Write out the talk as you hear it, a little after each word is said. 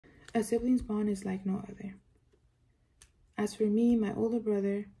A sibling's bond is like no other. As for me, my older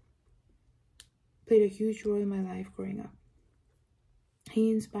brother played a huge role in my life growing up.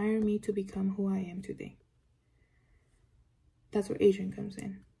 He inspired me to become who I am today. That's where Adrian comes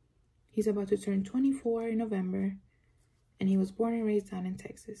in. He's about to turn 24 in November, and he was born and raised down in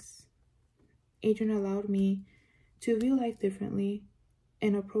Texas. Adrian allowed me to view life differently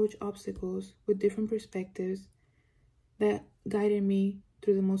and approach obstacles with different perspectives that guided me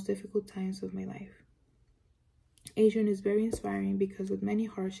through the most difficult times of my life. Adrian is very inspiring because with many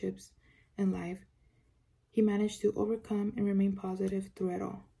hardships in life, he managed to overcome and remain positive through it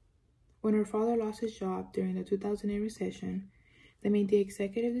all. When her father lost his job during the 2008 recession, they made the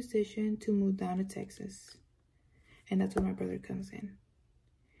executive decision to move down to Texas. And that's where my brother comes in.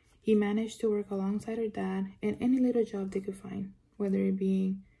 He managed to work alongside her dad in any little job they could find, whether it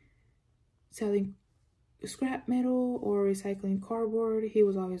being selling scrap metal or recycling cardboard. He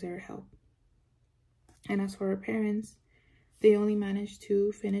was always there to help. And as for her parents, they only managed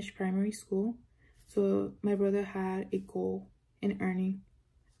to finish primary school, so my brother had a goal in earning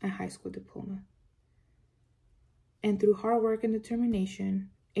a high school diploma. And through hard work and determination,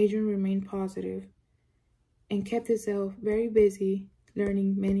 Adrian remained positive and kept himself very busy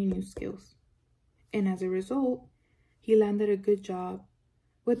learning many new skills. And as a result, he landed a good job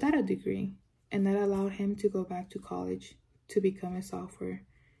without a degree, and that allowed him to go back to college to become a software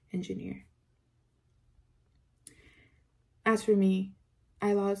engineer. As for me,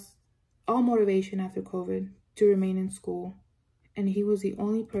 I lost all motivation after COVID to remain in school, and he was the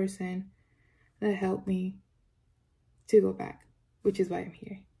only person that helped me to go back, which is why I'm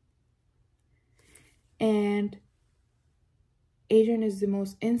here. And Adrian is the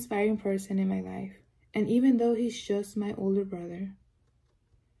most inspiring person in my life, and even though he's just my older brother,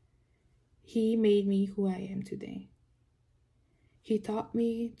 he made me who I am today. He taught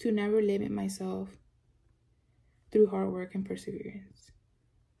me to never limit myself through hard work and perseverance.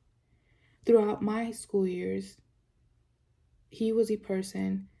 Throughout my school years, he was a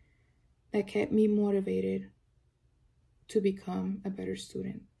person that kept me motivated to become a better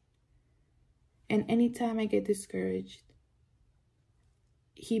student. And anytime I get discouraged,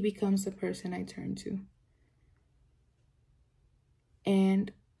 he becomes the person I turn to.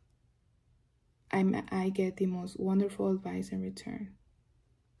 And I get the most wonderful advice in return.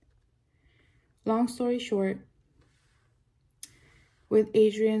 Long story short, with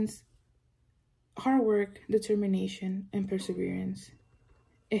Adrian's hard work, determination, and perseverance,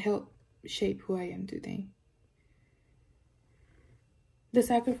 it helped shape who I am today. The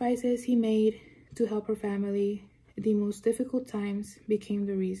sacrifices he made to help her family in the most difficult times became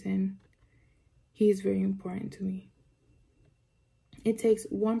the reason he is very important to me. It takes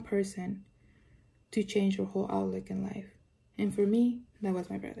one person to change your whole outlook in life. And for me, that was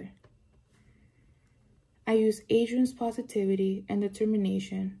my brother. I use Adrian's positivity and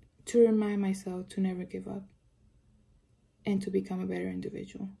determination to remind myself to never give up and to become a better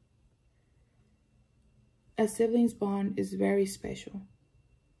individual. A sibling's bond is very special,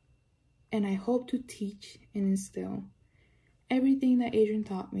 and I hope to teach and instill everything that Adrian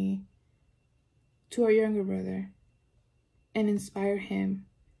taught me to our younger brother and inspire him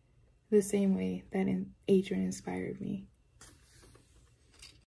the same way that Adrian inspired me.